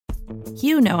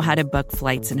You know how to book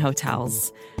flights and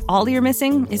hotels. All you're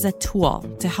missing is a tool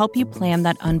to help you plan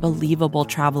that unbelievable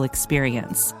travel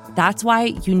experience. That's why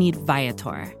you need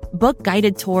Viator. Book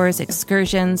guided tours,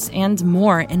 excursions, and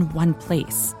more in one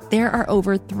place. There are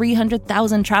over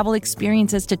 300,000 travel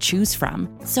experiences to choose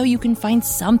from, so you can find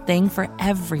something for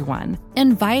everyone.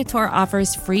 And Viator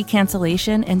offers free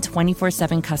cancellation and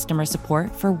 24/7 customer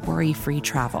support for worry-free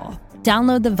travel.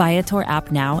 Download the Viator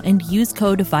app now and use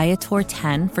code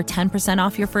Viator10 for 10%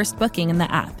 off your first booking in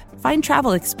the app. Find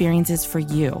travel experiences for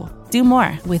you. Do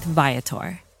more with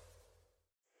Viator.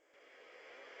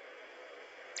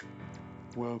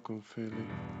 Welcome, Philly,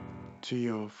 to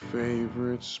your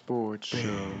favorite sports show,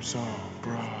 Babes on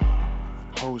Broad,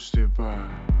 hosted by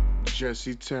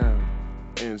Jessica Towne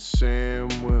and Sam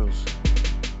Wilson.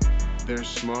 They're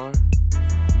smart,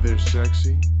 they're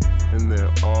sexy, and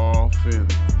they're all Philly.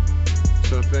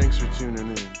 So thanks for tuning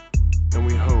in, and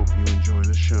we hope you enjoy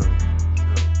the show.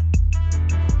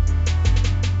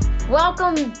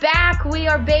 Welcome back. We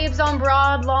are Babes on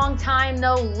Broad. Long time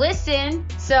no listen.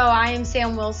 So I am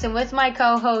Sam Wilson with my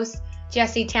co-host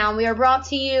Jessica Towne. We are brought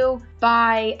to you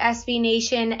by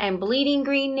SBNation and Bleeding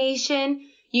Green Nation.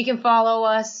 You can follow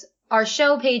us, our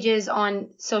show pages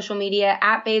on social media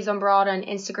at Babes on Broad on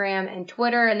Instagram and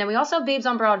Twitter. And then we also have Babes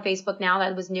on Broad Facebook now.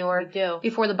 That was newer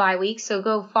before the bye week. So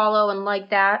go follow and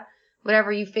like that.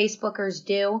 Whatever you Facebookers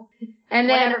do. And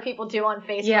then whatever people do on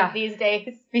Facebook these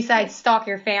days. Besides stalk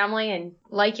your family and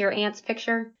like your aunt's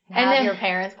picture. And then your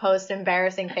parents post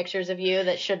embarrassing pictures of you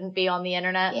that shouldn't be on the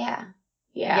internet. Yeah.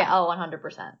 Oh,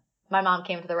 100%. My mom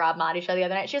came to the Rob Motti show the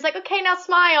other night. She was like, okay, now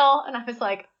smile. And I was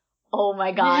like, oh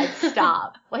my God,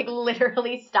 stop. Like,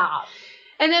 literally stop.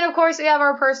 And then, of course, we have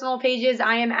our personal pages.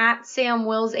 I am at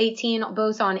SamWills18,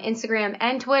 both on Instagram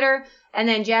and Twitter. And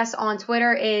then Jess on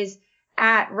Twitter is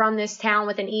at RunThisTown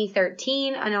with an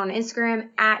E13, and on Instagram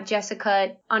at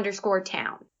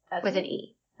Jessica_Town with an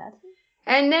E. That's it.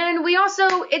 And then we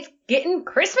also, it's getting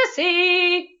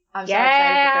Christmassy. I'm so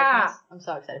excited for Christmas. I'm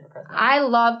so excited for Christmas. I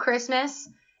love Christmas.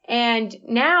 And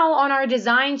now on our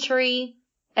design tree,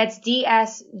 it's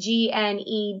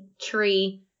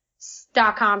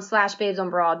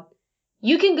dsgnetree.com/babesonbroad.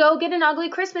 You can go get an ugly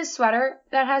Christmas sweater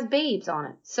that has babes on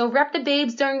it. So rep the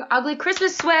babes during ugly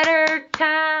Christmas sweater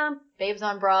time. Babes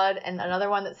on Broad, and another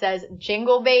one that says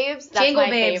Jingle Babes. That's Jingle my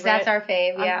Babes, favorite. that's our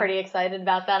fave, yeah. I'm pretty excited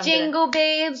about that. Jingle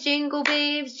Babes, Jingle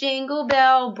Babes, Jingle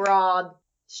Bell Broad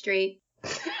Street.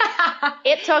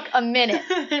 It took a minute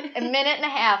and a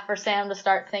half for Sam to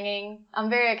start singing. I'm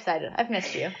very excited. I've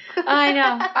missed you. I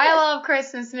know. I love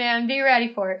Christmas, man. Be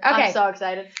ready for it. Okay. I'm so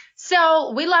excited.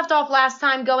 So we left off last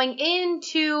time going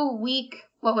into week,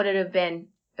 what would it have been?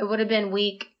 It would have been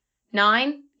week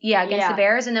 9. Yeah, against the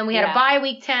Bears. And then we had a bye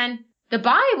week 10. The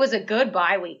bye was a good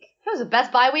bye week. It was the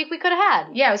best bye week we could have had.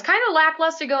 Yeah, it was kind of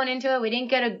lackluster going into it. We didn't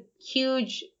get a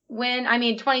huge win. I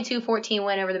mean, 22-14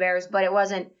 win over the Bears, but it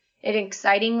wasn't an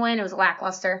exciting win. It was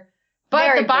lackluster.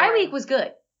 But the bye week was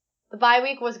good. The bye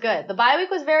week was good. The bye week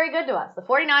was very good to us. The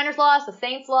 49ers lost, the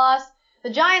Saints lost,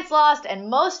 the Giants lost, and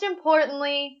most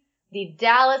importantly, the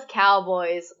Dallas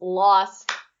Cowboys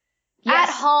lost at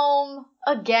home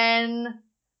again.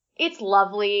 It's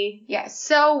lovely. Yes.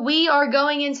 So we are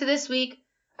going into this week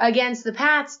against the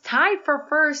Pats, tied for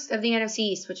first of the NFC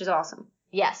East, which is awesome.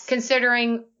 Yes.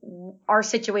 Considering our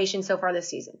situation so far this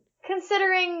season.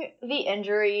 Considering the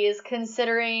injuries,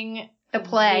 considering the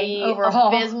play the overall,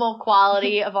 abysmal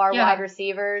quality of our wide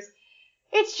receivers,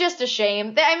 it's just a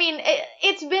shame. I mean,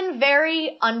 it's been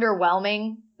very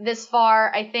underwhelming this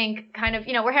far. I think kind of,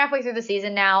 we're halfway through the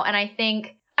season now, and I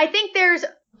think there's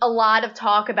a lot of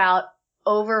talk about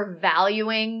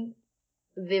overvaluing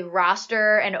the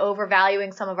roster and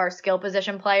overvaluing some of our skill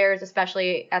position players,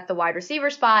 especially at the wide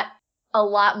receiver spot. A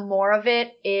lot more of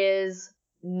it is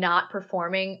not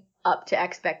performing up to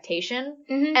expectation.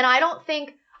 Mm-hmm. And I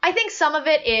think some of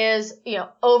it is,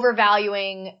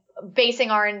 overvaluing, basing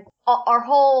our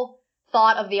whole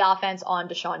thought of the offense on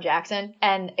Deshaun Jackson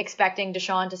and expecting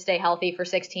Deshaun to stay healthy for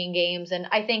 16 games. And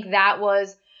I think that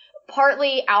was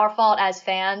partly our fault as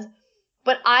fans.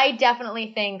 But I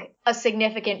definitely think a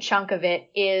significant chunk of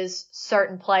it is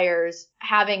certain players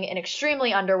having an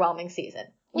extremely underwhelming season.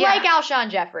 Yeah. Like Alshon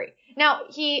Jeffrey. Now,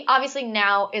 he obviously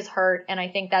now is hurt, and I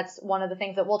think that's one of the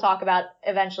things that we'll talk about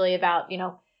eventually about,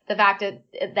 the fact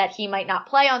that he might not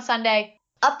play on Sunday.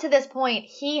 Up to this point,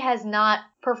 he has not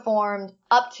performed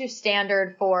up to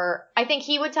standard I think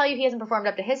he would tell you he hasn't performed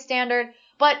up to his standard.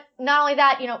 But not only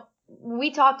that, we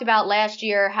talked about last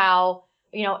year how,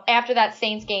 after that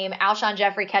Saints game, Alshon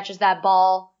Jeffrey catches that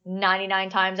ball 99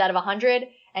 times out of 100,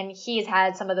 and he's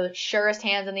had some of the surest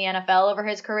hands in the NFL over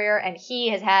his career, and he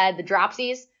has had the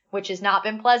dropsies, which has not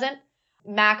been pleasant.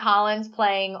 Mac Hollins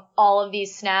playing all of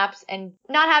these snaps and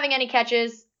not having any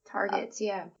catches. Targets,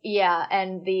 yeah. Yeah,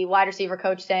 and the wide receiver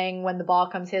coach saying when the ball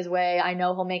comes his way, I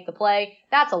know he'll make the play.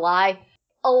 That's a lie.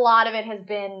 A lot of it has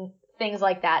been things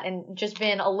like that and just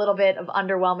been a little bit of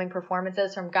underwhelming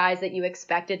performances from guys that you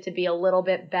expected to be a little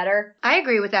bit better. I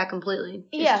agree with that completely.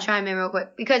 Just to chime in real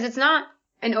quick. Because it's not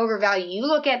an overvalue. You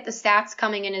look at the stats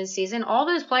coming into the season, all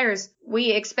those players,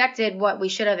 we expected what we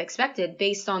should have expected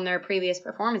based on their previous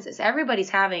performances. Everybody's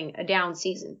having a down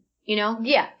season, you know?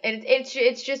 Yeah,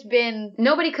 it's just been...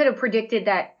 Nobody could have predicted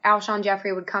that Alshon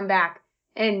Jeffrey would come back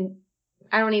and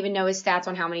I don't even know his stats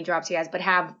on how many drops he has, but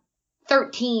have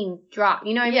 13 drop.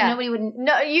 You know what I mean? Nobody would...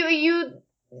 No, you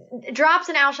drops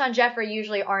in Alshon Jeffrey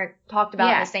usually aren't talked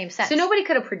about in the same sense. So nobody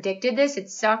could have predicted this. It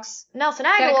sucks. Nelson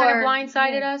That Aguilar it could have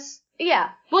blindsided us. Yeah.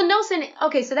 Well, Nelson,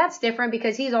 okay, so that's different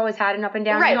because he's always had an up and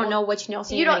down. Right. You don't know which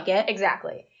Nelson you're going to get.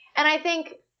 Exactly. And I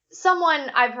think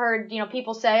I've heard,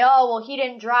 people say, oh, well, he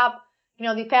didn't drop,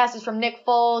 these passes from Nick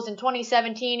Foles in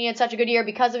 2017. He had such a good year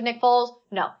because of Nick Foles.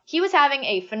 No. He was having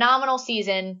a phenomenal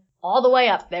season all the way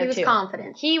up there, too. He was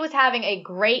confident. He was having a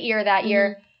great year that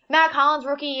year. Mac Hollins'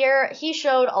 rookie year, he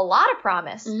showed a lot of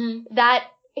promise. That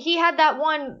he had that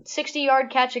one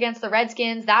 60-yard catch against the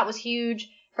Redskins. That was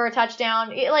huge for a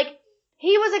touchdown.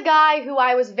 He was a guy who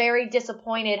I was very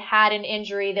disappointed had an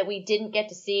injury that we didn't get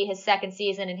to see his second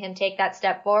season and him take that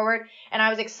step forward. And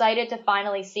I was excited to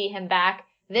finally see him back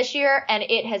this year. And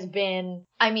it has been,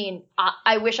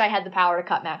 I wish I had the power to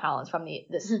cut Mac Hollins from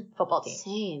this football team.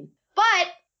 Same.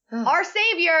 But our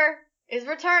savior is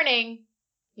returning.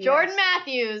 Yes. Jordan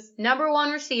Matthews. Number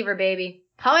 1 receiver, baby.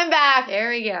 Coming back.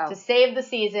 There we go. To save the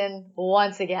season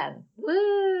once again.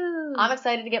 Woo. I'm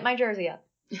excited to get my jersey up.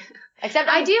 Except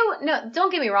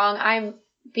don't get me wrong, I'm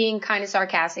being kind of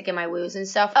sarcastic in my woos and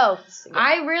stuff. Oh.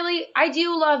 I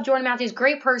do love Jordan Matthews.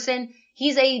 Great person.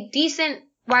 He's a decent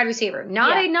wide receiver.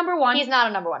 Not a number 1. He's not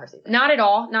a number 1 receiver. Not at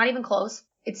all. Not even close.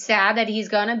 It's sad that he's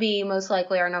going to be most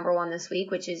likely our number 1 this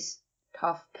week, which is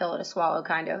tough pill to swallow,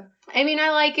 kind of. I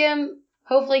like him.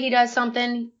 Hopefully he does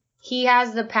something. He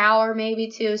has the power maybe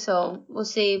too, so we'll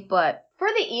see. But for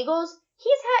the Eagles, he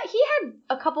had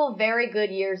a couple very good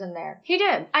years in there. He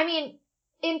did.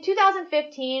 In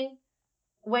 2015,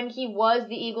 when he was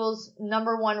the Eagles'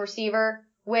 number 1 receiver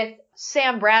with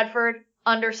Sam Bradford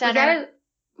under center.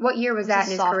 What year was that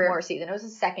in his career? Sophomore season. It was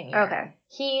his second year. Okay.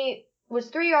 He was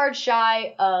 3 yards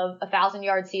shy of a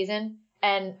 1,000-yard season.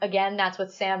 And again, that's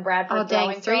with Sam Bradford. Oh,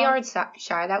 dang. 3 yards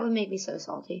shy. That would make me so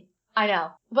salty. I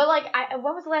know. But,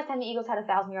 when was the last time the Eagles had a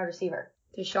 1,000-yard receiver?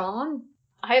 Deshaun?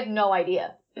 I have no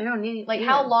idea. I don't need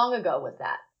how long ago was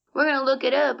that? We're going to look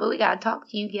it up, but we got to talk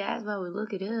to you guys while we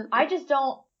look it up. I just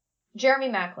don't. Jeremy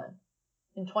Maclin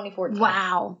in 2014.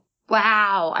 Wow.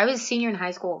 I was a senior in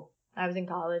high school. I was in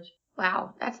college.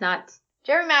 Wow. That's nuts.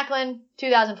 Jeremy Maclin,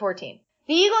 2014.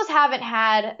 The Eagles haven't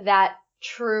had that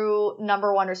true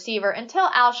number 1 receiver until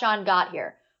Alshon got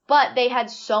here. But they had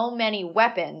so many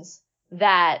weapons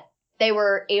that they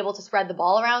were able to spread the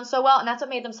ball around so well, and that's what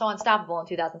made them so unstoppable in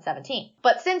 2017.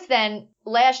 But since then,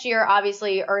 last year,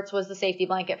 obviously, Ertz was the safety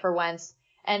blanket for Wentz.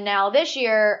 And now this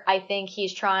year, I think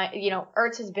he's trying,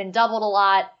 Ertz has been doubled a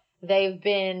lot. They've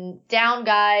been down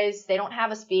guys. They don't have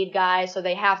a speed guy, so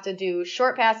they have to do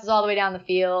short passes all the way down the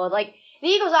field. The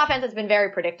Eagles' offense has been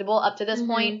very predictable up to this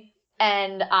point.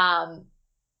 And,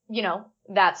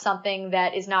 that's something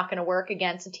that is not going to work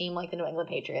against a team like the New England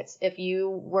Patriots. If you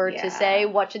were to say,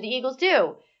 what should the Eagles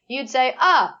do? You'd say,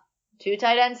 2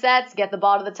 tight end sets, get the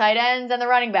ball to the tight ends and the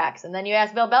running backs. And then you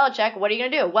ask Bill Belichick, what are you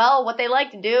going to do? Well, what they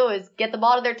like to do is get the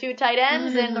ball to their 2 tight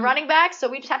ends and the running backs, so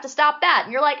we just have to stop that.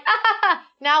 And you're like,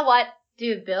 now what?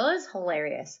 Dude, Bill is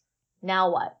hilarious.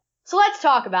 Now what? So let's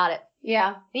talk about it.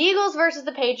 Yeah. The Eagles versus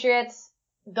the Patriots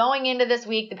going into this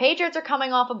week. The Patriots are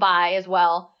coming off a bye as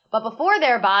well. But before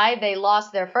their bye, they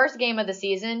lost their first game of the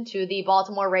season to the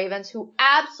Baltimore Ravens, who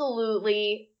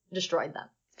absolutely destroyed them.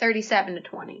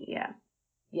 37-20, yeah.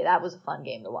 Yeah, that was a fun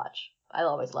game to watch. I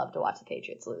always love to watch the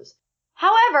Patriots lose.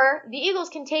 However, the Eagles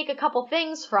can take a couple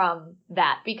things from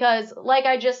that because, like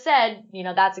I just said,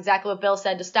 that's exactly what Bill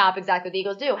said to stop exactly what the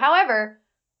Eagles do. However,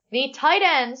 the tight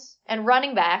ends and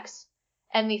running backs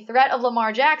and the threat of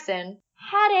Lamar Jackson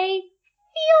had a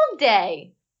field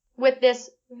day with this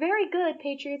very good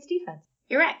Patriots defense.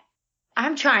 You're right.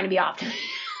 I'm trying to be optimistic.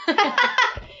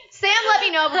 Sam let me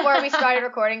know before we started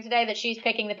recording today that she's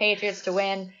picking the Patriots to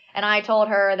win, and I told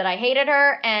her that I hated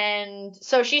her, and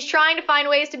so she's trying to find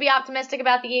ways to be optimistic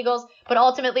about the Eagles, but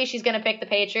ultimately she's going to pick the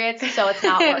Patriots, so it's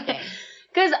not working.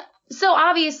 So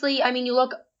obviously,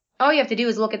 all you have to do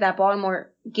is look at that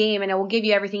Baltimore game, and it will give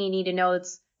you everything you need to know.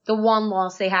 It's the one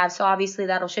loss they have. So obviously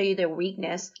that'll show you their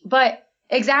weakness. But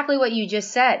exactly what you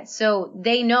just said. So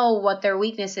they know what their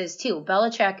weakness is too.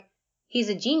 Belichick, he's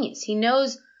a genius. He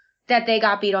knows that they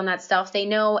got beat on that stuff. They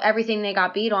know everything they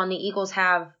got beat on. The Eagles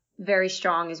have very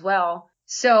strong as well.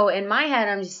 So in my head,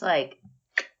 I'm just like,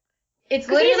 it's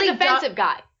literally he's a defensive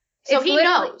guy. So he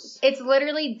knows. It's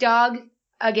literally Doug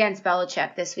against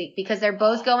Belichick this week because they're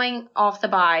both going off the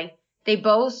bye. They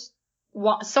both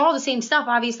saw the same stuff.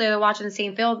 Obviously, they're watching the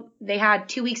same field. They had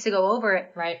 2 weeks to go over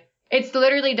it. Right. It's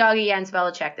literally Doug against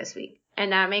Belichick this week.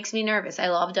 And that makes me nervous. I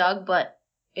love Doug, but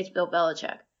it's Bill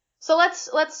Belichick. So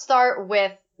let's start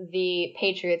with the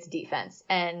Patriots defense.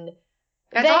 And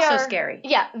that's also scary.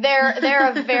 Yeah,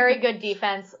 they're a very good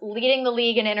defense, leading the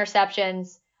league in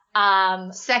interceptions.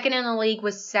 Second in the league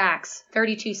with sacks,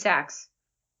 32 sacks.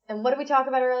 And what did we talk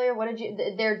about earlier?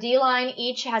 Their D-line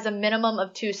each has a minimum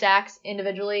of 2 sacks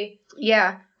individually.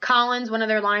 Yeah. Collins, one of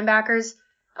their linebackers,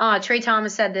 Trey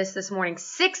Thomas said this morning.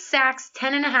 6 sacks,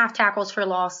 10.5 tackles for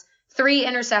loss, 3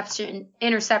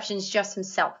 interceptions just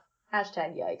himself.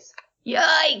 Hashtag yikes.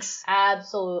 Yikes!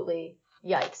 Absolutely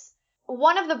yikes.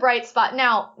 One of the bright spots,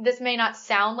 now this may not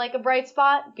sound like a bright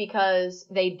spot because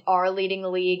they are leading the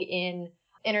league in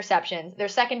interceptions. Their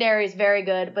secondary is very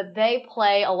good, but they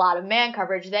play a lot of man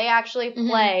coverage. They actually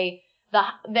play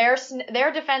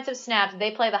their defensive snaps.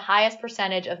 They play the highest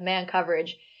percentage of man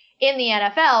coverage in the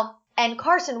NFL. And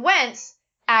Carson Wentz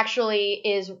actually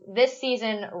is this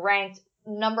season ranked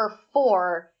number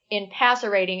 4 in passer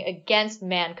rating against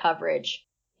man coverage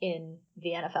in the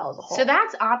NFL as a whole. So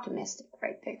that's optimistic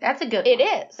right there. That's a good one. It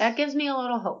is. That gives me a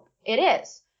little hope. It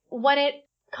is. When it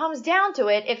comes down to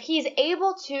it, if he's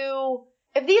able to,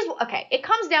 it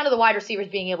comes down to the wide receivers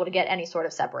being able to get any sort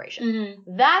of separation.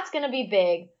 Mm-hmm. That's going to be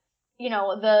big. You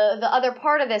know, the other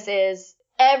part of this is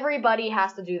everybody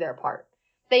has to do their part.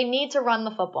 They need to run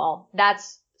the football.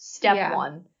 That's step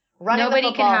 1.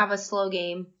 Nobody can have a slow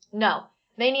game. No.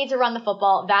 They need to run the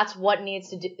football. That's what needs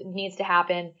to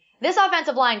happen. This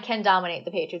offensive line can dominate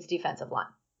the Patriots' defensive line.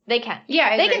 They can.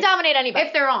 Yeah, they can dominate anybody.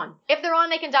 If they're on. If they're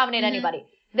on, they can dominate anybody.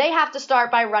 They have to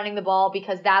start by running the ball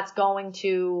because that's going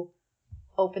to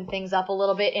open things up a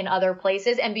little bit in other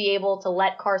places and be able to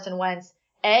let Carson Wentz,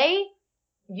 A,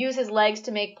 use his legs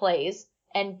to make plays,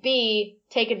 and B,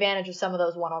 take advantage of some of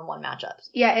those one-on-one matchups.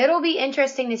 Yeah, it'll be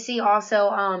interesting to see also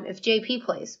if JP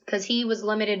plays because he was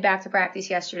limited back to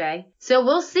practice yesterday. So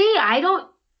we'll see.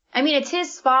 It's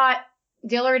his spot.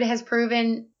 Dillard has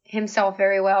proven himself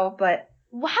very well, but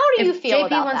how do you feel JP about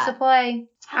that? If JP wants to play,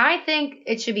 I think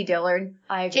it should be Dillard.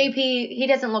 I agree. JP, he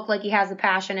doesn't look like he has the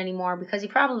passion anymore because he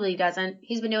probably doesn't.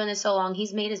 He's been doing this so long.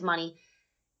 He's made his money.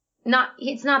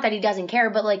 It's not that he doesn't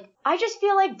care, but I just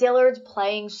feel like Dillard's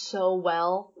playing so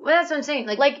well. Well, that's what I'm saying.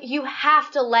 You have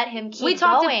to let him keep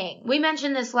going. We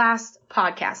mentioned this last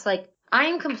podcast. I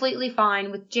am completely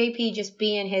fine with JP just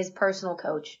being his personal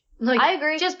coach. I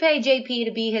agree. Just pay JP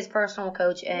to be his personal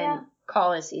coach and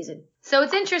call it a season. So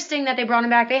it's interesting that they brought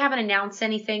him back. They haven't announced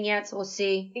anything yet, so we'll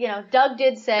see. You know, Doug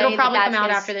did say it'll probably come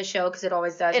out after the show because it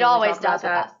always does. It always does.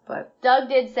 But Doug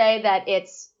did say that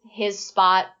it's his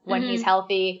spot when he's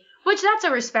healthy. Which that's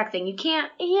a respect thing. You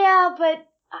can't. Yeah, but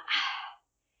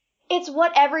it's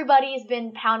what everybody's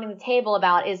been pounding the table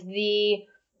about is the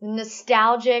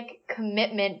nostalgic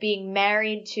commitment being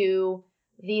married to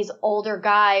these older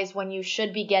guys when you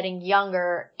should be getting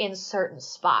younger in certain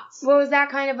spots. Well, is that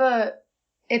kind of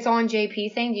it's on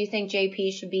JP thing? Do you think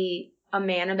JP should be a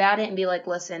man about it and be like,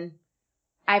 listen,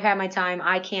 I've had my time.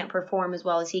 I can't perform as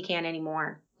well as he can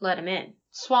anymore. Let him in.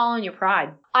 Swallowing your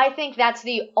pride. I think that's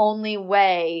the only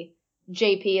way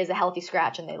JP is a healthy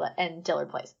scratch and Dillard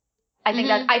plays. I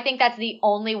think that's the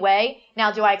only way.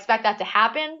 Now, do I expect that to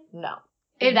happen? No.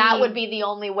 That would be the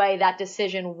only way that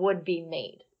decision would be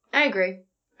made. I agree.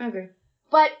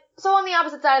 But, so on the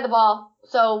opposite side of the ball,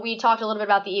 so we talked a little bit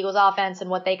about the Eagles offense and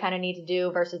what they kind of need to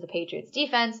do versus the Patriots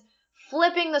defense.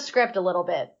 Flipping the script a little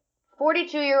bit.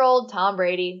 42-year-old Tom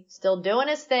Brady, still doing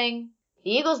his thing.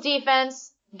 The Eagles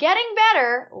defense, getting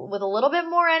better with a little bit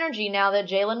more energy now that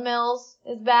Jalen Mills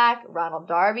is back, Ronald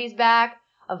Darby's back,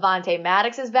 Avonte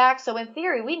Maddox is back. So in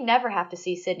theory, we never have to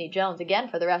see Sidney Jones again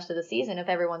for the rest of the season if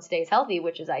everyone stays healthy,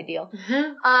 which is ideal.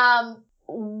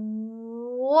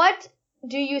 What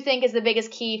do you think is the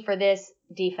biggest key for this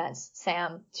defense,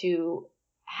 Sam, to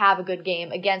have a good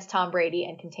game against Tom Brady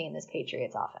and contain this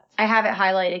Patriots offense? I have it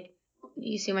highlighted.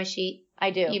 You see my sheet? I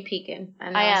do. You peeking.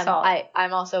 I am.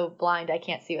 I'm also blind. I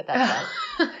can't see what that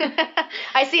says.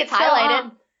 I see it's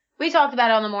highlighted. We talked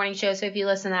about it on the morning show, so if you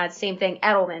listen to that, same thing.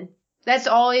 Edelman. That's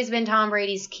always been Tom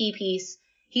Brady's key piece.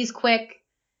 He's quick.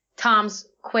 Tom's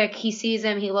quick. He sees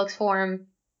him. He looks for him.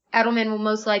 Edelman will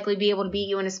most likely be able to beat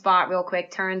you in a spot real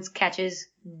quick, turns, catches.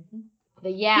 Mm-hmm. The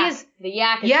yak is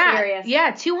serious. Yeah,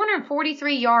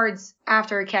 243 yards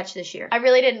after a catch this year. I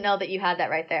really didn't know that you had that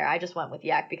right there. I just went with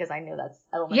yak because I knew that's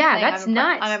Edelman's thing. That's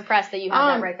nuts. I'm impressed that you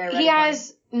had that right there. He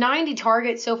has 90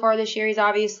 targets so far this year. He's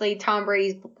obviously Tom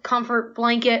Brady's comfort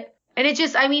blanket. And it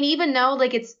just, I mean, even though,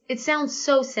 like, it sounds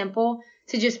so simple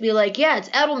to just be like, yeah, it's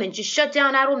Edelman. Just shut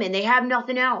down Edelman. They have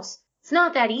nothing else. It's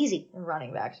not that easy.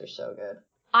 Running backs are so good.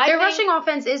 Their rushing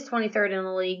offense is 23rd in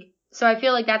the league. So I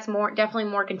feel like that's definitely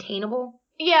more containable.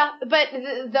 Yeah, but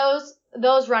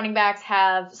those running backs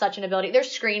have such an ability. Their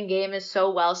screen game is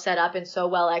so well set up and so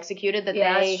well executed that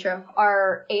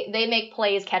they make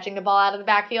plays catching the ball out of the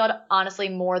backfield, honestly,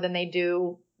 more than they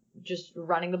do just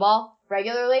running the ball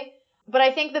regularly. But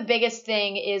I think the biggest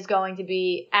thing is going to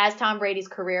be, as Tom Brady's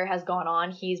career has gone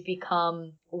on, he's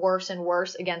become worse and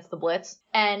worse against the blitz.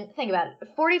 And think about it.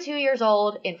 42 years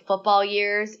old in football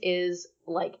years is,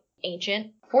 like,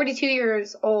 ancient. 42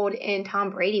 years old in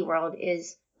Tom Brady world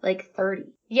is, like, 30.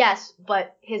 Yes,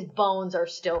 but his bones are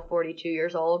still 42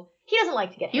 years old. He doesn't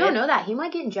like to get hit. You don't know that. He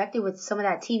might get injected with some of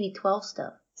that TB12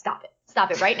 stuff. Stop it.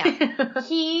 Stop it right now.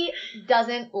 He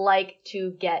doesn't like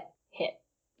to get hit.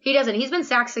 He doesn't. He's been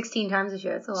sacked 16 times this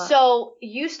year. That's a lot. So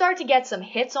you start to get some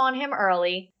hits on him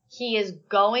early. He is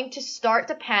going to start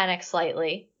to panic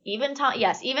slightly. Even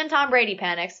Tom Brady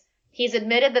panics. He's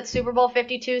admitted that Super Bowl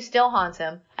 52 still haunts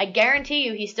him. I guarantee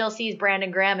you he still sees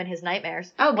Brandon Graham in his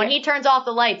nightmares. Oh, when he turns off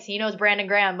the lights, he knows Brandon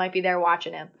Graham might be there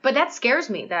watching him. But that scares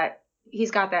me that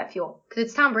he's got that fuel. Because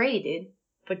it's Tom Brady, dude.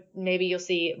 But maybe you'll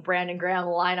see Brandon Graham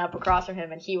line up across from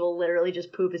him and he will literally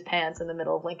just poop his pants in the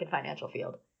middle of Lincoln Financial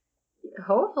Field.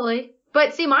 Hopefully.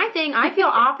 But see, my thing, I feel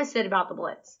opposite about the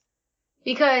blitz.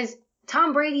 Because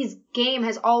Tom Brady's game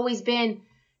has always been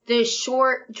the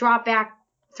short drop back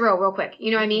throw real quick.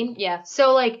 You know what I mean? Yeah.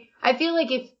 So, like, I feel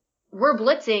like if we're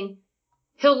blitzing,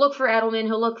 he'll look for Edelman,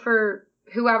 he'll look for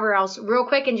whoever else real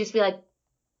quick and just be like,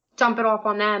 dump it off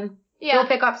on them. Yeah. He'll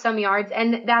pick up some yards,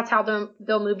 and that's how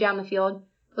they'll move down the field.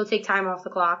 They'll take time off the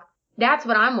clock. That's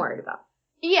what I'm worried about.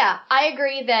 Yeah, I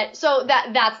agree that's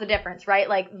the difference, right?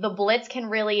 Like, the blitz can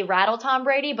really rattle Tom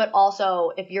Brady, but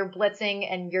also if you're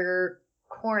blitzing and your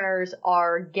corners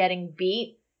are getting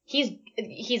beat,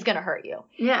 he's gonna hurt you.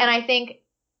 Yeah. And I think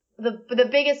the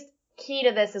biggest key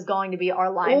to this is going to be our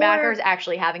linebackers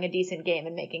actually having a decent game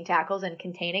and making tackles and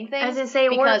containing things. I was gonna say,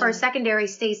 or if our secondary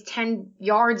stays 10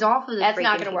 yards off of the that's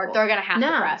not gonna work. They're gonna have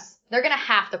to press. They're going to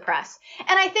have to press.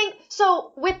 And I think,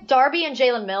 so with Darby and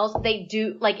Jalen Mills, they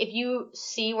do, like, if you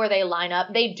see where they line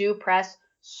up, they do press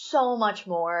so much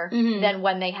more than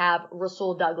when they have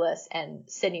Rasul Douglas and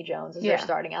Sidney Jones as their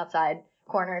starting outside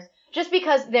corners. Just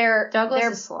because they're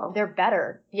slow. They're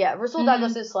better. Yeah, Rasul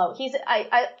Douglas is slow.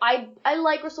 I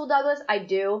like Rasul Douglas. I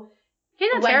do.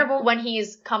 He's not terrible. When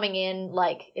he's coming in,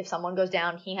 like, if someone goes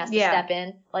down, he has to step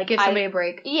in. Like, give somebody a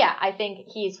break. Yeah, I think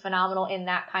he's phenomenal in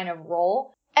that kind of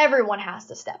role. Everyone has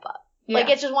to step up. Yeah. Like,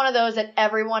 it's just one of those that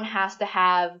everyone has to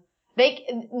have.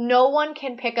 No one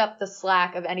can pick up the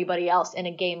slack of anybody else in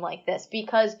a game like this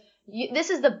because this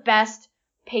is the best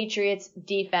Patriots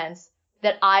defense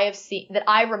that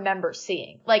I remember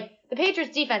seeing. Like, the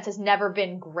Patriots defense has never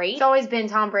been great. It's always been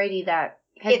Tom Brady that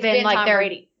has been like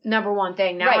their number one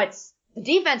thing. Now it's the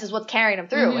defense is what's carrying them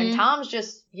through, and Tom's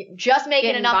just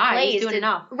making enough plays. He's doing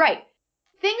enough. Right.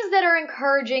 Things that are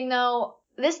encouraging though.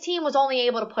 This team was only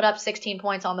able to put up 16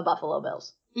 points on the Buffalo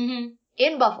Bills.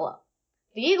 In Buffalo.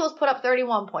 The Eagles put up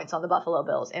 31 points on the Buffalo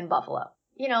Bills in Buffalo.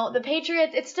 You know, the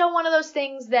Patriots, it's still one of those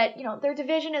things that, you know, their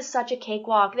division is such a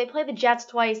cakewalk. They play the Jets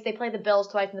twice, they play the Bills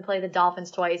twice, and they play the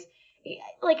Dolphins twice.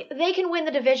 Like, they can win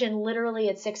the division literally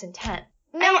at 6-10.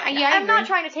 Now, I'm not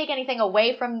trying to take anything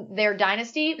away from their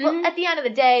dynasty, but at the end of the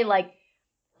day, like,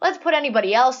 let's put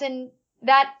anybody else in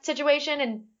that situation,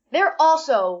 and they're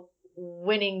also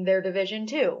winning their division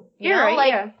too. You know? Right,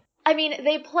 like, I mean,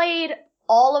 they played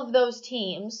all of those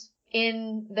teams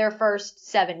in their first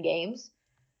 7 games.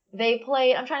 They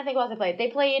played, I'm trying to think what they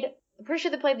played. I'm pretty sure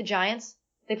they played the Giants.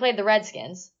 They played the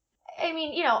Redskins. I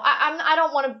mean, you know, I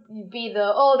don't want to be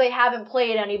they haven't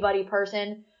played anybody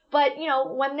person. But, you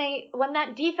know, when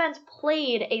that defense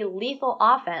played a lethal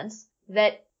offense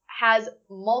that has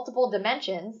multiple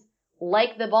dimensions,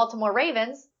 like the Baltimore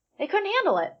Ravens, they couldn't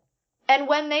handle it. And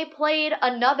when they played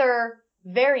another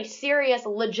very serious,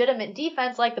 legitimate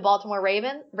defense like the Baltimore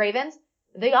Ravens,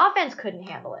 the offense couldn't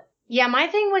handle it. Yeah, my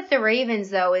thing with the Ravens,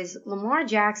 though, is Lamar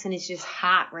Jackson is just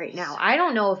hot right now. I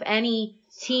don't know if any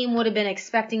team would have been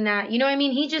expecting that. You know what I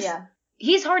mean?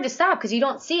 He's hard to stop because you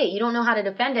don't see it. You don't know how to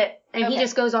defend it, and he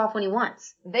just goes off when he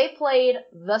wants. They played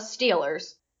the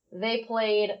Steelers. They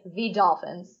played the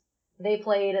Dolphins. they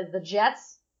played the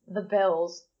Jets, the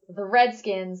Bills, the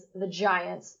Redskins, the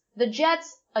Giants, the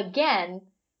Jets again,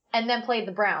 and then played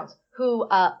the Browns, who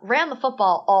ran the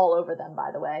football all over them,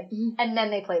 by the way, and then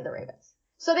they played the Ravens.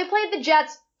 So they played the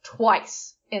Jets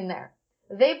twice in there.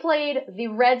 They played the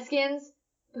Redskins,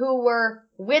 who were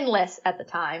winless at the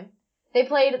time. They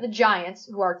played the Giants,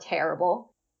 who are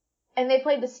terrible. And they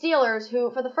played the Steelers,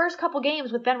 who, for the first couple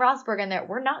games with Ben Roethlisberger in there,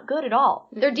 were not good at all.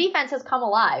 Their defense has come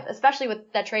alive, especially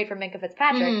with that trade for Minkah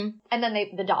Fitzpatrick. And then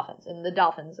the Dolphins. And the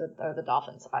Dolphins are the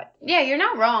Dolphins. Yeah, you're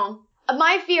not wrong.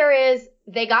 My fear is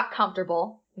they got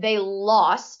comfortable, they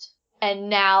lost, and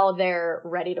now they're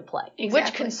ready to play,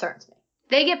 which concerns me.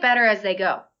 They get better as they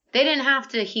go. They didn't have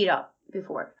to heat up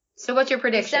before. So what's your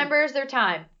prediction? December is their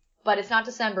time, but it's not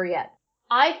December yet.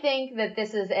 I think that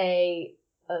this is a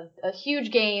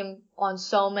huge game on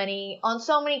so many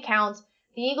counts.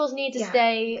 The Eagles need to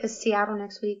stay. Because Seattle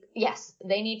next week. Yes,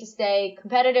 they need to stay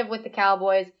competitive with the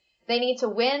Cowboys. They need to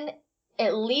win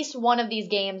at least one of these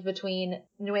games between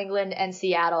New England and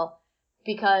Seattle,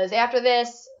 because after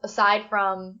this, aside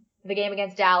from the game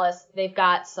against Dallas, they've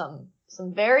got some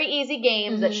very easy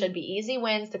games that should be easy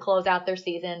wins to close out their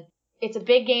season. It's a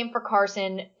big game for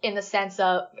Carson in the sense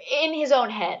of in his own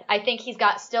head. I think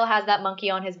still has that monkey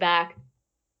on his back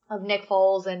of Nick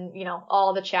Foles and,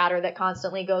 all the chatter that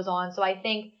constantly goes on. So I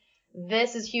think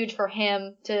this is huge for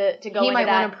him to go into that. He might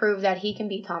want to prove that he can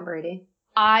beat Tom Brady.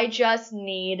 I just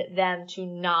need them to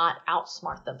not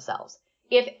outsmart themselves.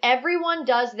 If everyone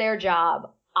does their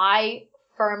job, I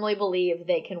firmly believe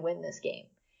they can win this game.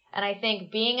 And I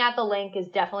think being at the Link is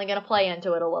definitely going to play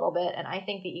into it a little bit. And I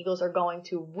think the Eagles are going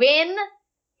to win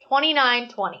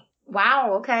 29-20.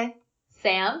 Wow, okay.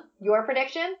 Sam, your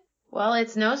prediction? Well,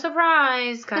 it's no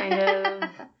surprise, kind of.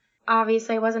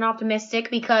 Obviously, I wasn't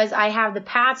optimistic because I have the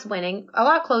Pats winning. A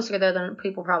lot closer, though, than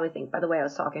people probably think, by the way I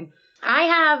was talking. I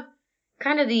have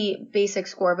kind of the basic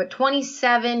score, but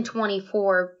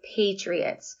 27-24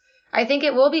 Patriots. I think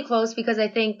it will be close because I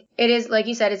think it is, like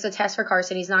you said, it's a test for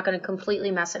Carson. He's not going to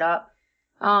completely mess it up.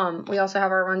 We also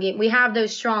have our run game. We have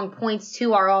those strong points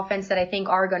to our offense that I think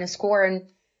are going to score and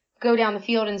go down the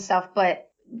field and stuff, but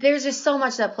there's just so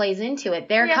much that plays into it.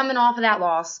 They're coming off of that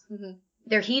loss.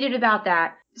 They're heated about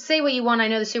that. Say what you want. I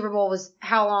know the Super Bowl was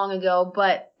how long ago,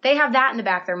 but they have that in the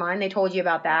back of their mind. They told you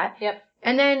about that. Yep.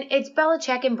 And then it's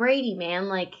Belichick and Brady, man.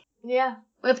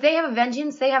 If they have a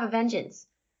vengeance, they have a vengeance.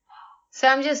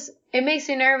 So it makes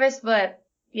me nervous, but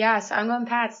yes, I'm going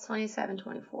Pats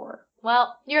 27-24.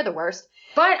 Well, you're the worst.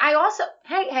 But I also,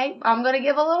 hey, I'm going to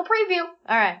give a little preview.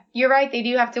 All right. You're right. They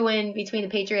do have to win between the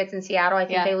Patriots and Seattle. I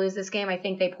think they lose this game. I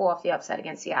think they pull off the upset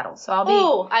against Seattle. So I'll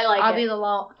be the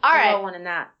low one in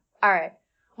that. All right.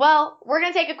 Well, we're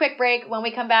going to take a quick break. When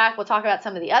we come back, we'll talk about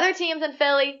some of the other teams in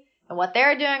Philly and what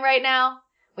they're doing right now.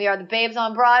 We are the Babes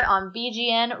on Broad on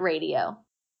BGN Radio.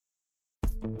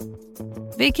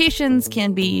 Vacations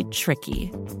can be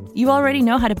tricky. You already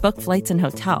know how to book flights and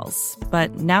hotels,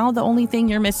 but now the only thing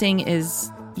you're missing is,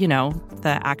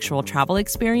 the actual travel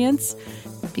experience.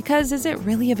 Because is it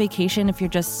really a vacation if you're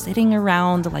just sitting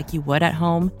around like you would at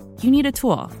home? You need a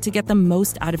tool to get the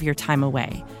most out of your time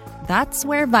away. That's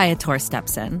where Viator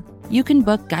steps in. You can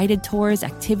book guided tours,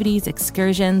 activities,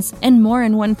 excursions, and more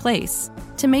in one place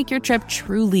to make your trip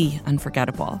truly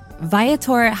unforgettable.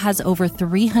 Viator has over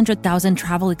 300,000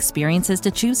 travel experiences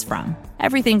to choose from.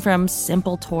 Everything from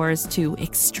simple tours to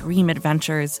extreme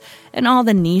adventures and all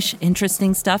the niche,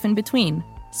 interesting stuff in between.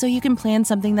 So you can plan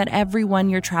something that everyone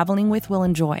you're traveling with will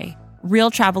enjoy.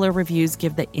 Real traveler reviews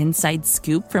give the inside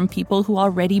scoop from people who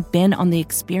already been on the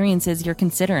experiences you're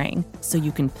considering, so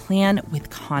you can plan with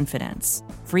confidence.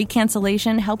 Free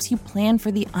cancellation helps you plan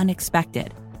for the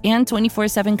unexpected. And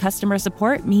 24/7 customer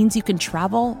support means you can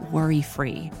travel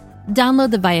worry-free.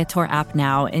 Download the Viator app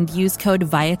now and use code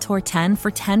Viator10 for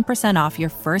 10% off your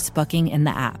first booking in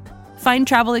the app. Find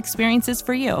travel experiences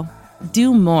for you.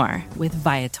 Do more with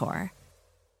Viator.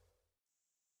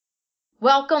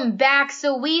 Welcome back.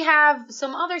 So we have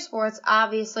some other sports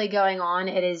obviously going on.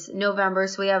 It is November,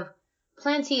 so we have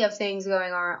plenty of things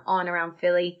going on around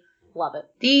Philly. Love it.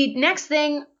 The next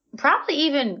thing, probably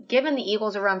even giving the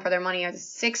Eagles a run for their money, are the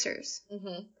Sixers.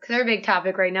 Because they're a big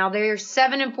topic right now. They're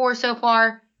 7-4 so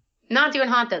far. Not doing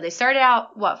hot, though. They started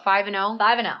out, 5-0?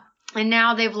 5-0. And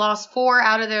now they've lost 4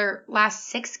 out of their last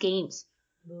 6 games.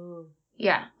 Ooh.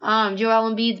 Yeah.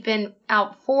 Joel Embiid's been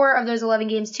out 4 of those 11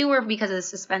 games. 2 were because of the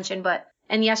suspension,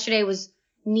 and yesterday was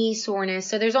knee soreness.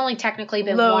 So there's only technically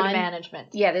been load one. management.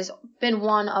 Yeah, there's been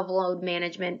one of load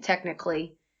management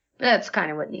technically. But that's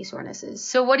kind of what knee soreness is.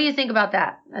 So what do you think about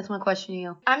that? That's my question to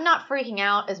you. I'm not freaking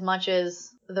out as much as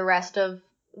the rest of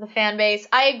the fan base.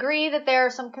 I agree that there are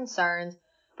some concerns,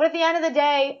 But at the end of the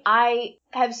day, I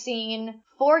have seen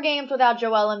 4 games without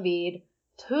Joel Embiid,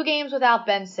 2 games without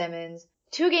Ben Simmons,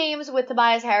 2 games with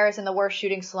Tobias Harris in the worst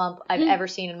shooting slump I've ever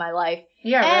seen in my life.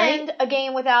 Yeah, and right? a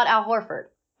game without Al Horford.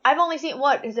 I've only seen,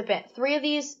 what has it been? 3 of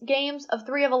these games of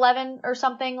 3 of 11 or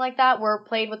something like that were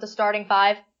played with the starting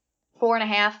 5. 4.5.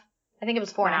 I think it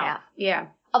was 4.5. Yeah.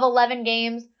 Of 11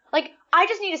 games. Like, I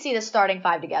just need to see the starting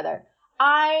 5 together.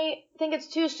 I think it's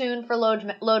too soon for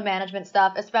load management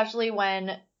stuff, especially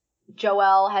when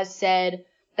Joel has said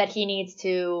that he needs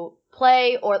to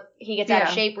play or he gets out of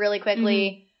shape really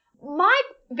quickly. My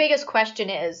biggest question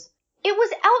is, it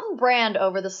was Elton Brand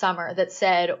over the summer that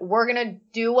said, we're going to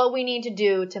do what we need to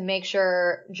do to make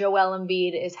sure Joel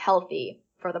Embiid is healthy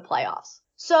for the playoffs.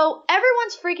 So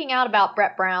everyone's freaking out about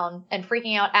Brett Brown and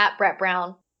freaking out at Brett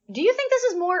Brown. Do you think this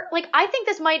is more, like, I think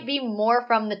this might be more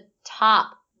from the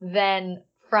top than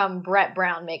from Brett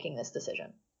Brown making this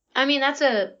decision. I mean, that's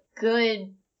a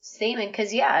good statement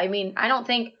because, yeah, I mean, I don't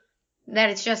think that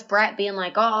it's just Brett being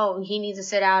like, oh, he needs to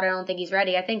sit out. I don't think he's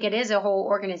ready. I think it is a whole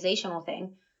organizational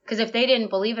thing because if they didn't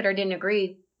believe it or didn't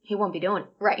agree, he won't be doing it.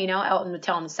 Right. You know, Elton would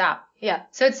tell him to stop. Yeah.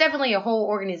 So it's definitely a whole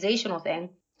organizational thing.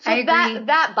 So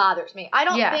that bothers me.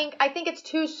 I think it's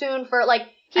too soon for, like,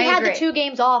 he had the 2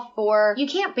 games off for. You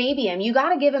can't baby him. You got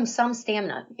to give him some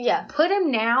stamina. Yeah. Put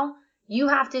him now. You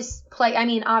have to play. I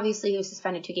mean, obviously he was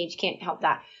suspended 2 games. You can't help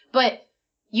that. But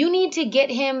you need to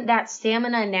get him that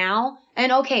stamina now.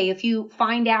 And okay, if you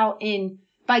find out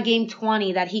by game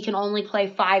 20 that he can only play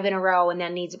 5 in a row and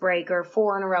then needs a break, or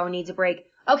 4 in a row and needs a break,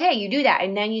 okay, you do that.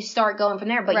 And then you start going from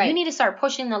there. But you need to start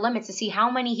pushing the limits to see how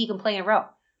many he can play in a row.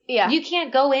 Yeah. You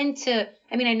can't go into,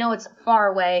 I mean, I know it's far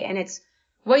away and it's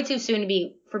way too soon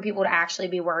for people to actually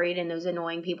be worried, and those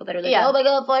annoying people that are like, oh my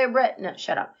God, fire Brett. No,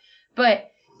 shut up.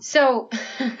 But, so.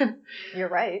 You're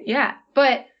right. Yeah.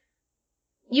 But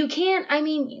you can't, I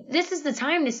mean, this is the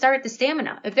time to start the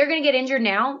stamina. If they're going to get injured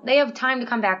now, they have time to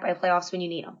come back by playoffs when you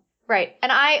need them. Right.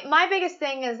 And my biggest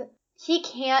thing is he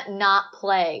can't not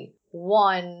play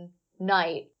one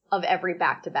night of every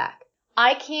back-to-back.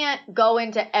 I can't go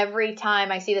into every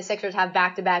time I see the Sixers have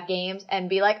back-to-back games and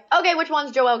be like, okay, which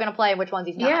one's Joel going to play and which one's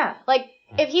he's not. Yeah. Like,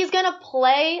 if he's going to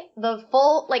play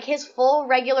his full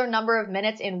regular number of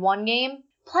minutes in one game,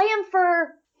 play him for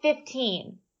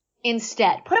 15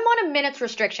 instead. Put him on a minutes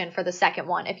restriction for the second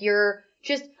one. If you're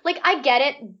just, like, I get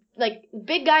it. Like,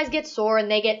 big guys get sore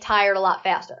and they get tired a lot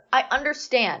faster. I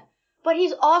understand. But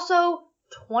he's also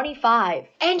 25.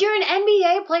 And you're an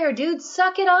NBA player, dude.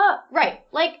 Suck it up. Right.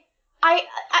 Like,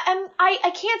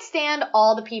 I can't stand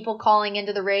all the people calling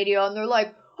into the radio and they're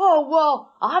like, oh,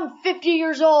 well, I'm 50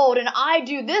 years old and I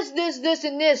do this,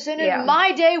 and this. And in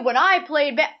my day when I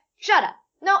played shut up.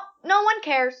 No one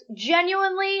cares.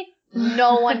 Genuinely,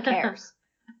 no one cares.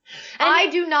 I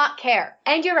do not care.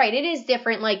 And you're right. It is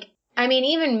different. Like, I mean,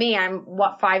 even me, I'm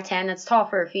 5'10". That's tall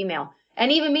for a female.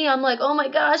 And even me, I'm like, oh my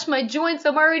gosh, my joints,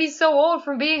 I'm already so old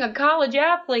from being a college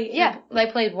athlete. Yeah. I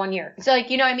played 1 year. So, like,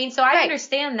 you know what I mean? So I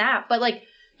understand that. But, like,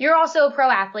 you're also a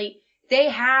pro athlete.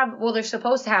 They're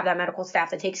supposed to have that medical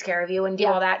staff that takes care of you and do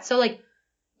all that. So, like,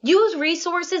 use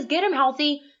resources, get them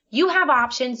healthy. You have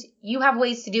options. You have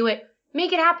ways to do it.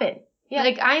 Make it happen. Yeah.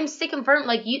 Like, I'm sticking firm.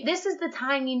 Like, this is the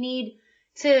time you need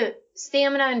to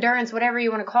stamina, endurance, whatever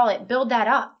you want to call it. Build that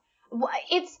up.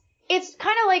 It's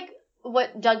kind of like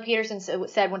what Doug Peterson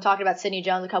said when talking about Sidney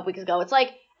Jones a couple weeks ago. It's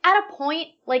like, at a point,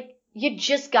 like, you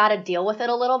just gotta deal with it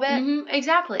a little bit. Mm-hmm,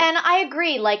 exactly. And I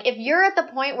agree. Like, if you're at the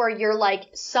point where you're like,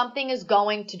 something is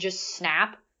going to just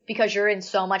snap because you're in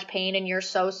so much pain and you're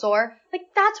so sore, like,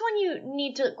 that's when you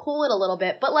need to cool it a little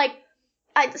bit. But, like,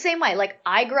 same way. Like,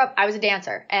 I was a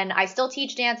dancer and I still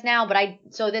teach dance now,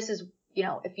 so this is, you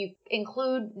know, if you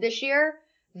include this year,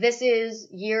 this is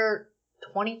year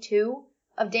 22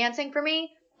 of dancing for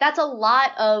me. That's a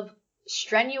lot of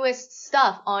strenuous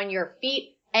stuff on your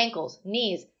feet, ankles,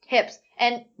 knees, hips,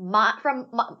 and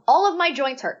all of my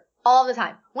joints hurt all the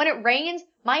time. When it rains,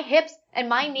 my hips and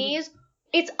my knees,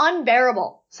 it's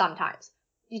unbearable sometimes.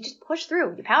 You just push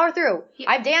through. You power through. Yeah.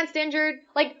 I've danced injured.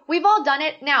 Like, we've all done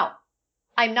it. Now,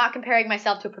 I'm not comparing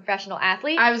myself to a professional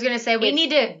athlete. I was going to say, we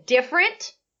need to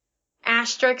different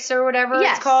asterisks or whatever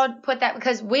it's called, put that,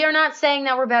 because we are not saying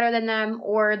that we're better than them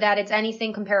or that it's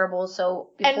anything comparable.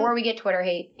 So before we get Twitter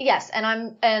hate. Yes.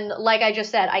 And like I just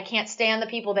said, I can't stand the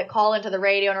people that call into the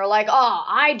radio and are like, oh,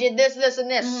 I did this, and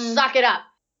this. Mm-hmm. Suck it up.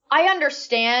 I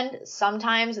understand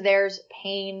sometimes there's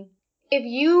pain. If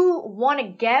you want to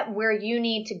get where you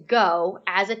need to go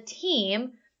as a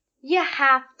team, you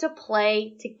have to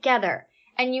play together.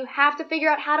 And you have to figure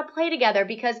out how to play together,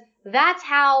 because that's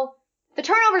how the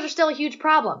turnovers are still a huge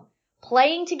problem.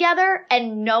 Playing together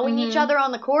and knowing each other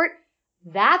on the court,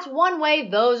 that's one way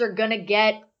those are going to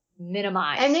get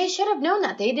minimized. And they should have known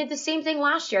that. They did the same thing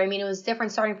last year. I mean, it was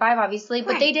different starting five, obviously,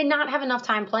 but they did not have enough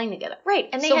time playing together. Right.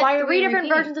 And they had 3 different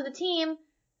versions of the team.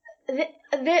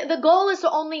 The goal is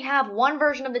to only have one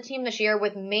version of the team this year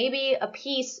with maybe a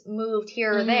piece moved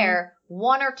here or there,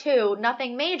 1 or 2,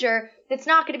 nothing major. It's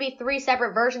not going to be 3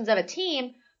 separate versions of a team.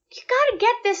 You got to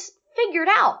get this figured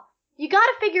out. You got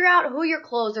to figure out who your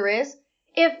closer is.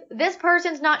 If this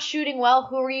person's not shooting well,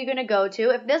 who are you going to go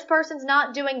to? If this person's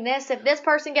not doing this, if this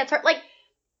person gets hurt, like,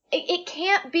 it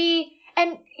can't be.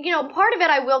 And, part of it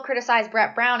I will criticize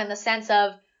Brett Brown in the sense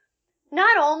of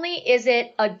not only is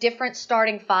it a different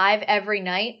starting 5 every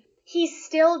night, he's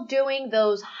still doing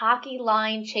those hockey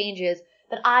line changes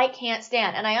that I can't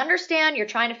stand. And I understand you're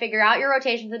trying to figure out your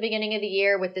rotations at the beginning of the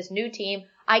year with this new team.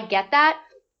 I get that.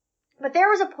 But there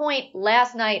was a point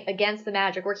last night against the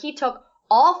Magic where he took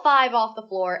all 5 off the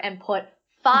floor and put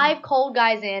 5 cold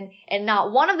guys in, and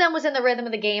not one of them was in the rhythm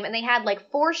of the game, and they had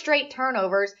like 4 straight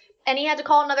turnovers, and he had to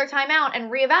call another timeout and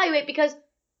reevaluate because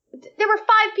there were 5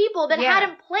 people that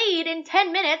hadn't played in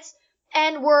 10 minutes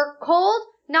and were cold,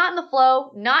 not in the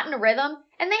flow, not in a rhythm,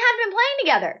 and they hadn't been playing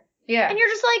together. Yeah. And you're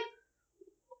just like,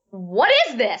 what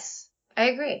is this? I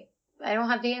agree. I don't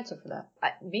have the answer for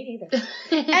that. Me neither.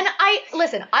 And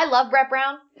I love Brett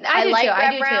Brown. I like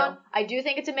Brett Brown. I do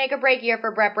think it's a make or break year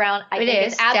for Brett Brown. I think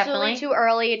it's absolutely too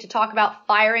early to talk about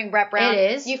firing Brett Brown.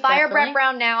 It is. You fire Brett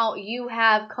Brown now, you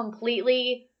have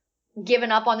completely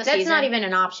given up on the season. That's not even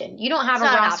an option. You don't have a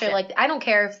roster like that. I don't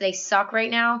care if they suck right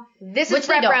now. This is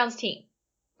Brett Brown's team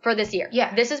for this year.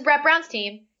 Yeah. This is Brett Brown's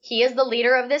team. He is the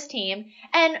leader of this team.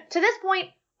 And to this point,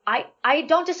 I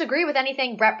don't disagree with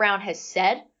anything Brett Brown has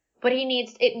said. But it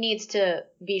needs to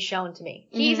be shown to me.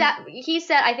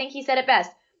 I think he said it best.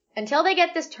 Until they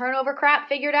get this turnover crap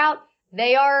figured out,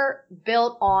 they are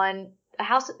built on a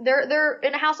house, they're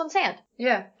in a house on sand.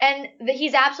 Yeah. And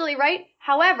he's absolutely right.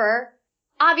 However,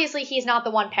 obviously he's not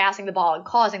the one passing the ball and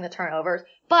causing the turnovers,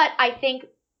 but I think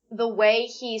the way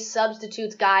he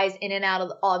substitutes guys in and out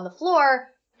on the floor,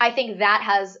 I think that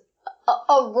has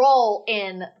a role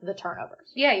in the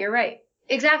turnovers. Yeah, you're right.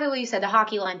 Exactly what you said, the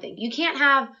hockey line thing. You can't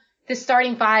have the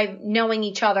starting 5 knowing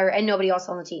each other and nobody else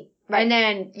on the team. Right. And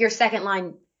then your second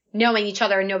line knowing each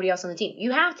other and nobody else on the team.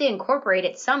 You have to incorporate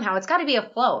it somehow. It's got to be a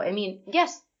flow. I mean,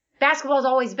 yes, basketball's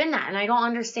always been that, and I don't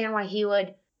understand why he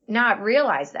would not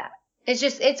realize that.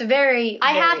 It's very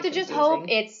I have to confusing. just hope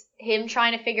it's him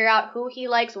trying to figure out who he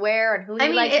likes where and who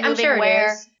he likes moving I'm sure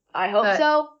where. I hope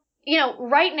so.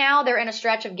 Right now they're in a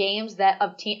stretch of games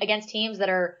against teams that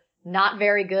are not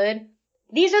very good.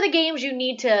 These are the games you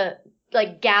need to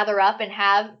gather up and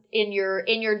have in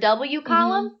your W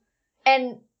column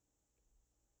and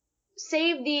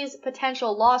save these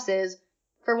potential losses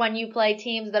for when you play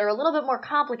teams that are a little bit more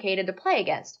complicated to play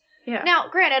against. Yeah. Now,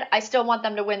 granted, I still want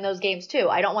them to win those games too.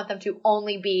 I don't want them to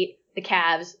only beat the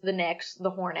Cavs, the Knicks,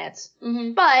 the Hornets.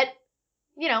 Mm-hmm. But,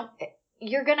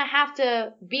 you're going to have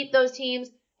to beat those teams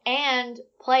and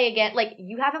play again.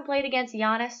 You haven't played against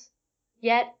Giannis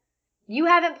yet. You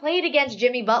haven't played against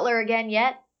Jimmy Butler again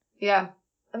yet. Yeah.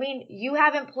 I mean, you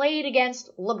haven't played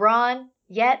against LeBron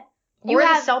yet. The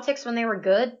Celtics when they were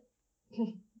good.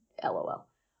 LOL.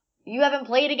 You haven't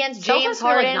played against James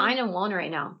Harden. Celtics are 9-1 right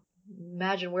now.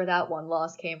 Imagine where that one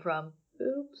loss came from.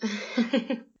 Oops.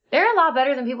 They're a lot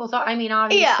better than people thought. I mean,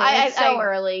 obviously, it's so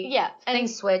early. Yeah.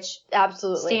 Things switch.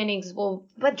 Absolutely. Standings will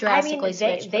drastically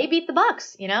switch. They beat the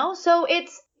Bucks, So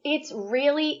it's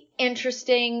really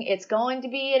interesting. It's going to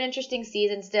be an interesting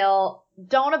season still.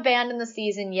 Don't abandon the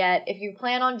season yet. If you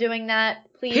plan on doing that,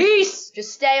 please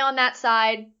just stay on that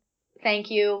side.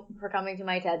 Thank you for coming to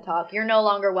my TED Talk. You're no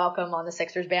longer welcome on the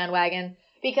Sixers bandwagon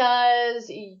because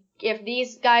if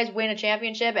these guys win a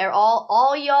championship,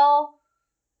 all y'all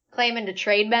claiming to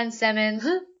trade Ben Simmons,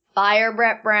 fire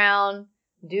Brett Brown,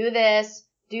 do this,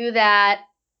 do that.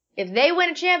 If they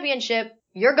win a championship,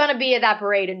 you're going to be at that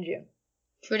parade in June.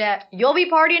 True that. You'll be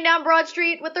partying down Broad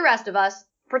Street with the rest of us,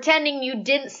 pretending you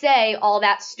didn't say all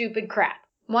that stupid crap.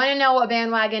 Want to know what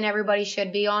bandwagon everybody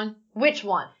should be on? Which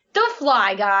one? The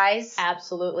Fly guys.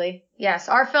 Absolutely. Yes,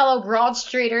 our fellow Broad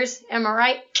Streeters. Am I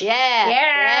right?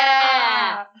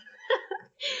 Yeah.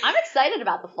 I'm excited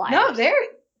about the Flyers. No,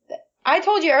 I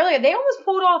told you earlier, they almost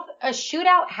pulled off a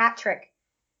shootout hat trick.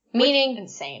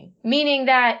 Insane. Meaning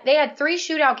that they had 3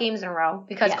 shootout games in a row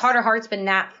because Carter Hart's been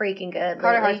that freaking good.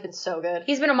 Carter Hart's been so good.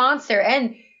 He's been a monster.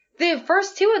 And the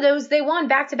first 2 of those, they won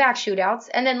back-to-back shootouts.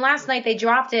 And then last night they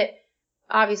dropped it,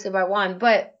 obviously by 1.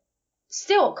 But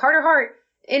still, Carter Hart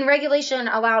in regulation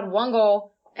allowed 1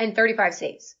 goal and 35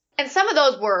 saves. And some of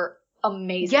those were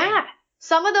amazing. Yeah.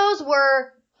 Some of those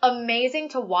were amazing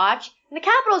to watch. And the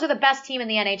Capitals are the best team in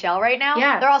the NHL right now.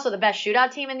 Yeah. They're also the best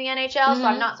shootout team in the NHL, so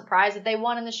I'm not surprised that they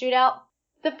won in the shootout.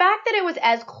 The fact that it was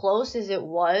as close as it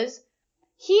was,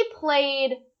 he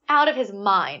played out of his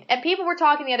mind. And people were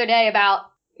talking the other day about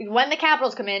when the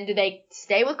Capitals come in, do they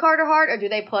stay with Carter Hart or do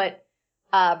they put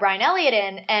Brian Elliott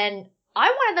in? And I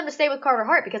wanted them to stay with Carter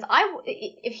Hart because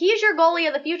if he's your goalie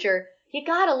of the future, you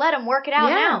gotta let him work it out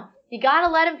now. You gotta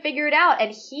let him figure it out.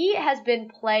 And he has been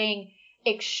playing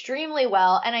extremely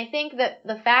well. And I think that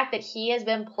the fact that he has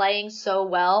been playing so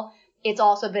well, it's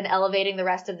also been elevating the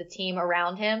rest of the team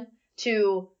around him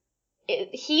to,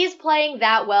 he's playing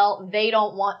that well. They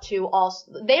don't want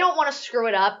to screw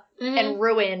it up and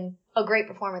ruin a great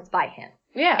performance by him.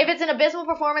 Yeah. If it's an abysmal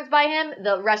performance by him,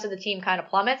 the rest of the team kind of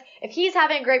plummets. If he's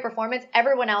having a great performance,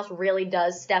 everyone else really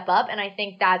does step up. And I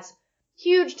think that's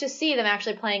huge to see them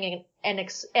actually playing an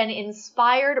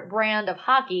inspired brand of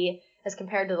hockey as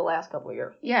compared to the last couple of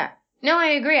years. Yeah. No,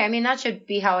 I agree. I mean, that should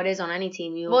be how it is on any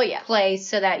team. You play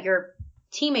so that your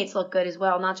teammates look good as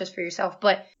well, not just for yourself.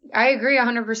 But I agree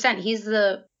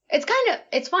 100%.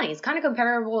 It's funny. It's kind of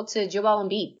comparable to Joel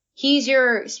Embiid. He's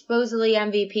your supposedly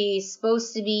MVP,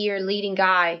 supposed to be your leading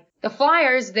guy. The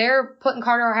Flyers, they're putting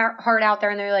Carter Hart out there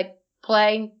and they're like,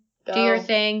 play, do your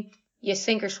thing, you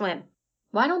sink or swim.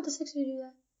 Why don't the Sixers do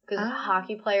that? Because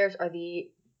hockey players are the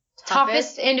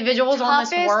toughest individuals on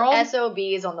this world.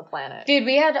 SOBs on the planet. Dude,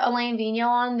 we had Alain Vigneault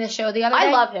on the show the other day.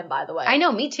 I love him, by the way. I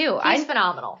know, me too. He's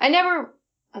phenomenal. I never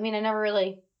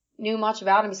really knew much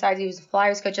about him besides he was a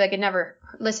Flyers coach. I could never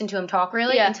listen to him talk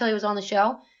really until he was on the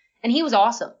show. And he was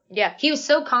awesome. Yeah. He was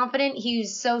so confident. He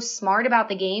was so smart about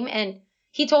the game. And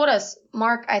he told us,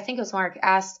 I think it was Mark,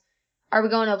 asked, are we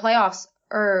going to the playoffs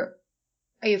or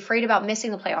are you afraid about missing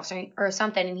the playoffs or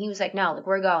something? And he was like, no,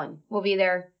 we're going. We'll be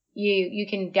there. You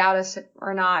can doubt us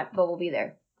or not, but we'll be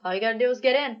there. All you got to do is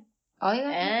get in.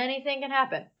 Anything can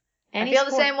happen. I feel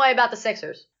the same way about the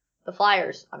Sixers. The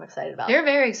Flyers, I'm excited about. They're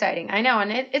very exciting. I know.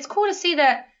 And it's cool to see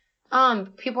that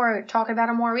people are talking about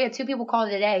them more. We had 2 people call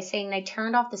today saying they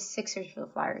turned off the Sixers for the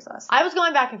Flyers last night. I was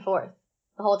going back and forth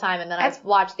the whole time, and then I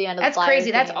watched the end of the Flyers. That's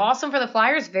crazy. That's awesome for the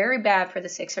Flyers. Very bad for the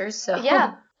Sixers. So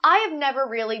yeah. I have never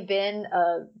really been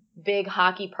a big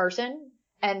hockey person,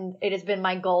 and it has been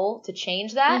my goal to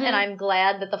change that, and I'm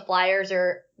glad that the Flyers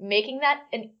are making that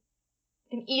an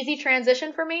easy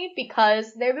transition for me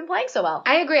because they've been playing so well.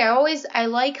 I agree. I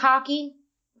like hockey,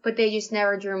 but they just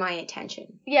never drew my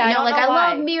attention. Yeah, I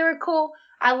love Miracle.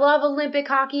 I love Olympic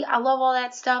hockey. I love all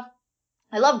that stuff.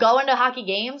 I love going to hockey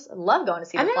games. I love going to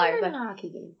see the Flyers. I've never been to a hockey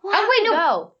game.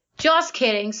 No. Just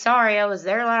kidding. Sorry, I was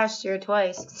there last year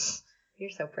twice. You're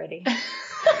so pretty.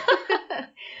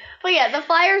 But yeah, the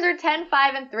Flyers are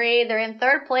 10-5-3. They're in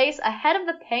 3rd place ahead of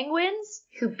the Penguins,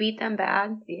 who beat them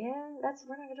bad. Yeah,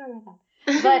 we're not going to talk about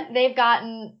that. But they've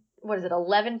gotten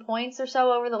 11 points or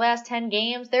so over the last 10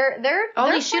 games. They're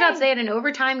shootouts. They had an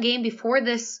overtime game before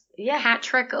this hat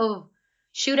trick of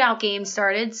shootout games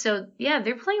started. So yeah,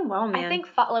 they're playing well, man. I think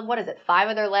 5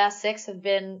 of their last 6 have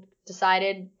been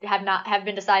decided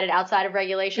outside of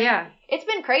regulation. Yeah, it's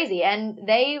been crazy, and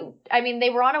they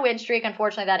were on a win streak.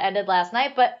 Unfortunately, that ended last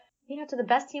night. But to the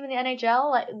best team in the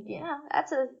NHL,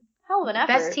 that's a hell of an effort.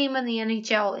 Best team in the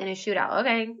NHL in a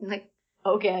shootout.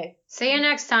 Okay. See you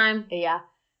next time. Yeah.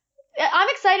 I'm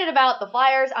excited about the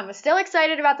Flyers. I'm still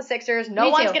excited about the Sixers. No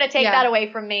one's going to take that away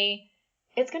from me.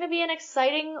 It's going to be an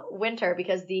exciting winter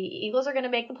because the Eagles are going to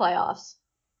make the playoffs.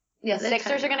 Yeah, the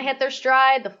Sixers are going to hit their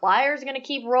stride. The Flyers are going to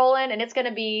keep rolling, and it's going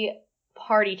to be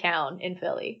party town in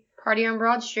Philly. Party on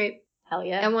Broad Street. Hell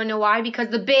yeah. And wanna know why? Because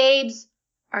the babes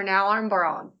are now on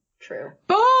Broad. True.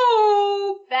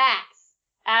 Boom! Facts.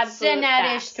 Absolute Send that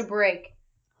facts. ish to break.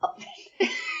 Oh.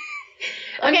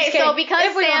 Okay, so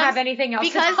because we don't have anything else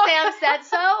because Sam said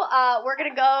so, we're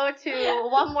going to go to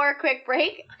one more quick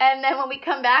break, and then when we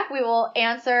come back, we will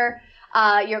answer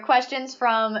your questions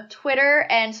from Twitter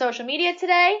and social media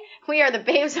today. We are the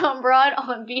Babes on Broad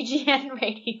on BGN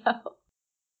Radio.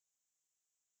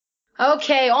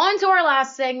 Okay, on to our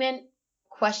last segment,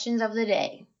 questions of the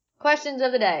day. Questions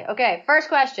of the day. Okay, first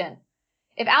question.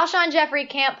 If Alshon Jeffrey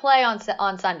can't play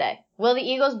on Sunday, will the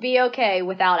Eagles be okay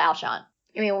without Alshon?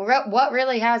 I mean, what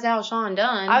really has Alshon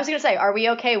done? I was going to say, are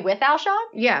we okay with Alshon?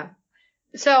 Yeah.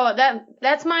 So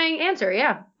that's my answer,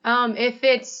 yeah.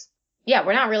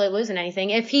 We're not really losing anything.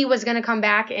 If he was going to come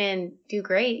back and do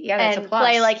great, that's a plus. And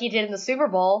play like he did in the Super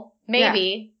Bowl, maybe.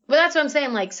 Yeah. But that's what I'm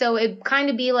saying, so it'd kind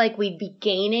of be like we'd be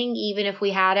gaining even if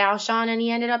we had Alshon and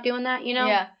he ended up doing that,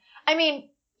 Yeah. I mean,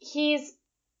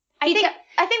 I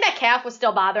think that calf was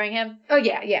still bothering him. Oh,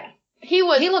 yeah. He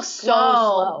looks so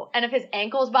slow. And if his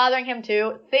ankle's bothering him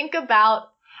too, think about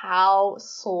how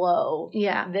slow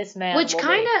this man Which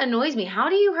kind of annoys me. How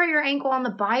do you hurt your ankle on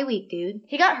the bye week, dude?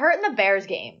 He got hurt in the Bears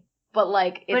game, but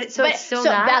like, it's still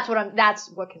that's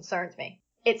what concerns me.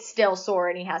 It's still sore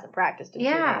and he hasn't practiced in 2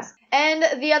 days. And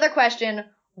the other question,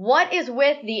 what is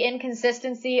with the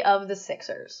inconsistency of the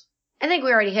Sixers? I think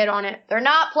we already hit on it. They're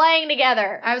not playing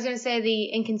together. I was going to say the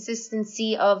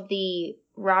inconsistency of the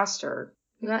roster.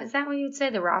 Is that what you would say?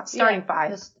 The starting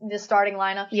five. The starting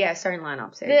lineup? Yeah, starting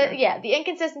lineups. The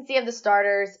inconsistency of the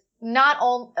starters, not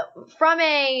only from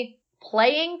a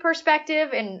playing perspective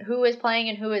and who is playing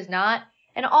and who is not.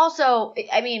 And also,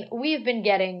 I mean, we've been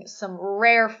getting some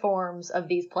rare forms of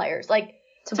these players. Like,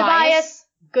 Tobias,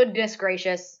 goodness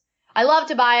gracious. I love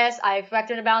Tobias. I expect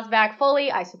him to bounce back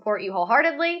fully. I support you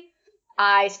wholeheartedly.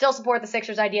 I still support the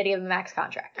Sixers' idea to give him a max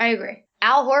contract. I agree.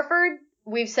 Al Horford,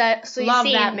 we've said, so you've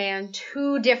seen that man.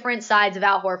 2 different sides of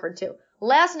Al Horford too.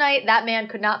 Last night, that man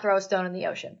could not throw a stone in the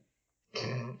ocean.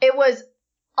 It was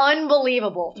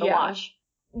unbelievable to watch.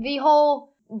 The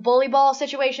whole bully ball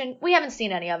situation, we haven't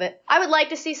seen any of it. I would like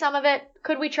to see some of it.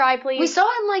 Could we try, please? We saw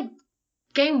it in like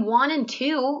game 1 and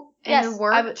 2, and it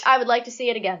worked. I would like to see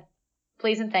it again.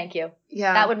 Please and thank you.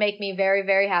 Yeah. That would make me very,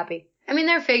 very happy. I mean,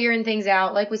 they're figuring things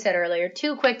out, like we said earlier.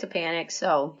 Too quick to panic,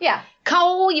 so. Yeah.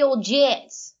 Call your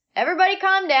jets. Everybody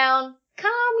calm down.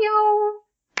 Calm your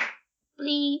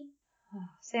bleed.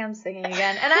 Sam's singing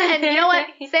again. And you know what?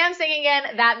 Sam's singing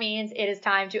again. That means it is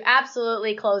time to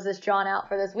absolutely close this John out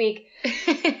for this week.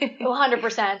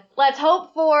 100%. Let's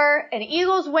hope for an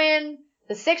Eagles win,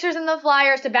 the Sixers and the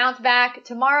Flyers to bounce back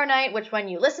tomorrow night, which when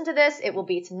you listen to this, it will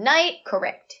be tonight.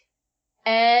 Correct.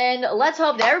 And let's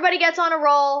hope that everybody gets on a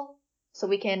roll so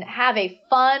we can have a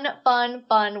fun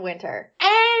winter.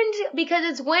 And because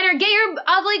it's winter, get your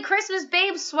ugly Christmas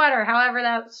babe sweater, however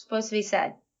that's supposed to be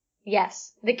said.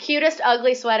 Yes. The cutest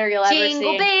ugly sweater you'll ever see.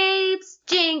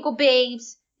 Jingle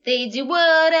babes. They do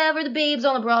whatever the babes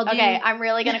on the broad do. Okay, I'm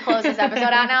really going to close this episode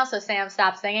out now, so Sam,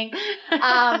 stop singing.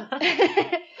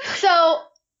 So,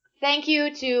 thank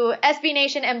you to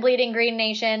SBNation and Bleeding Green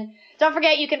Nation. Don't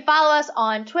forget, you can follow us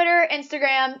on Twitter,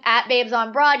 Instagram,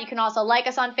 @BabesOnBroad. You can also like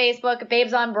us on Facebook,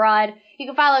 Babes on Broad. You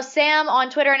can follow Sam on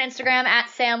Twitter and Instagram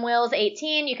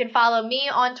 @SamWills18. You can follow me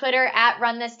on Twitter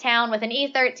 @RunThisTown with an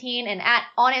E13 and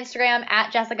on Instagram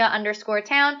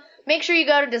 @Jessica_Town. Make sure you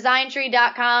go to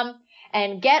designtree.com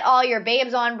and get all your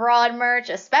Babes on Broad merch,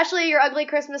 especially your ugly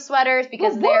Christmas sweaters,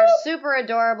 because they're super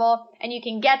adorable, and you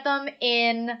can get them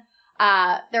in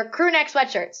they're crew neck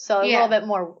sweatshirts, so a little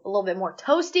bit more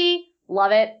toasty.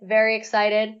 Love it. Very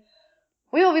excited.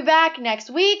 We will be back next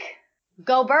week.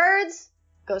 Go Birds.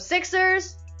 Go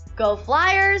Sixers. Go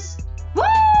Flyers. Woo!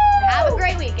 Have a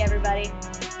great week, everybody.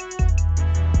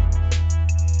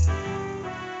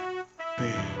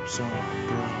 Babes on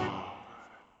Broad.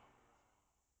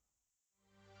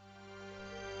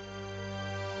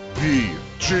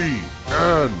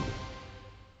 BGN.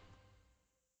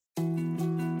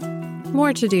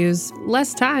 More to-dos,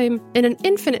 less time, and an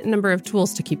infinite number of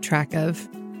tools to keep track of.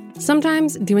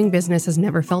 Sometimes doing business has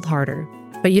never felt harder,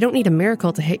 but you don't need a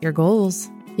miracle to hit your goals.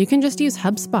 You can just use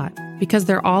HubSpot, because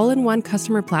their all-in-one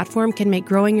customer platform can make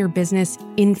growing your business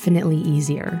infinitely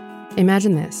easier.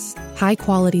 Imagine this: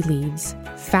 high-quality leads,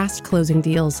 fast closing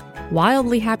deals,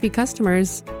 wildly happy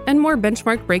customers, and more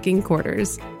benchmark-breaking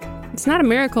quarters. It's not a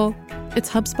miracle, it's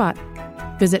HubSpot.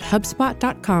 Visit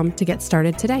HubSpot.com to get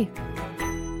started today.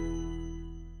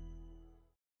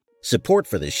 Support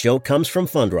for this show comes from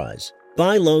Fundrise.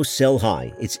 Buy low, sell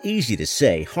high. It's easy to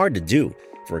say, hard to do.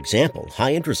 For example,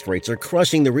 high interest rates are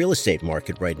crushing the real estate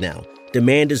market right now.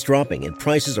 Demand is dropping and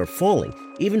prices are falling,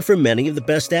 even for many of the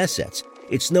best assets.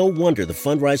 It's no wonder the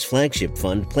Fundrise Flagship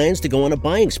Fund plans to go on a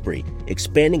buying spree,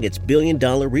 expanding its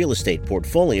billion-dollar real estate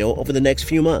portfolio over the next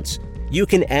few months. You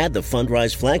can add the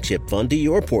Fundrise Flagship Fund to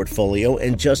your portfolio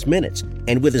in just minutes,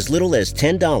 and with as little as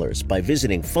 $10 by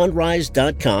visiting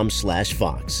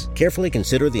fundrise.com/Fox. Carefully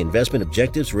consider the investment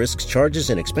objectives, risks, charges,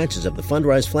 and expenses of the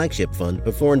Fundrise Flagship Fund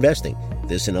before investing.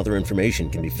 This and other information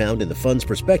can be found in the fund's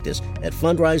prospectus at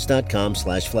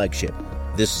fundrise.com/flagship.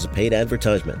 This is a paid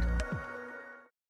advertisement.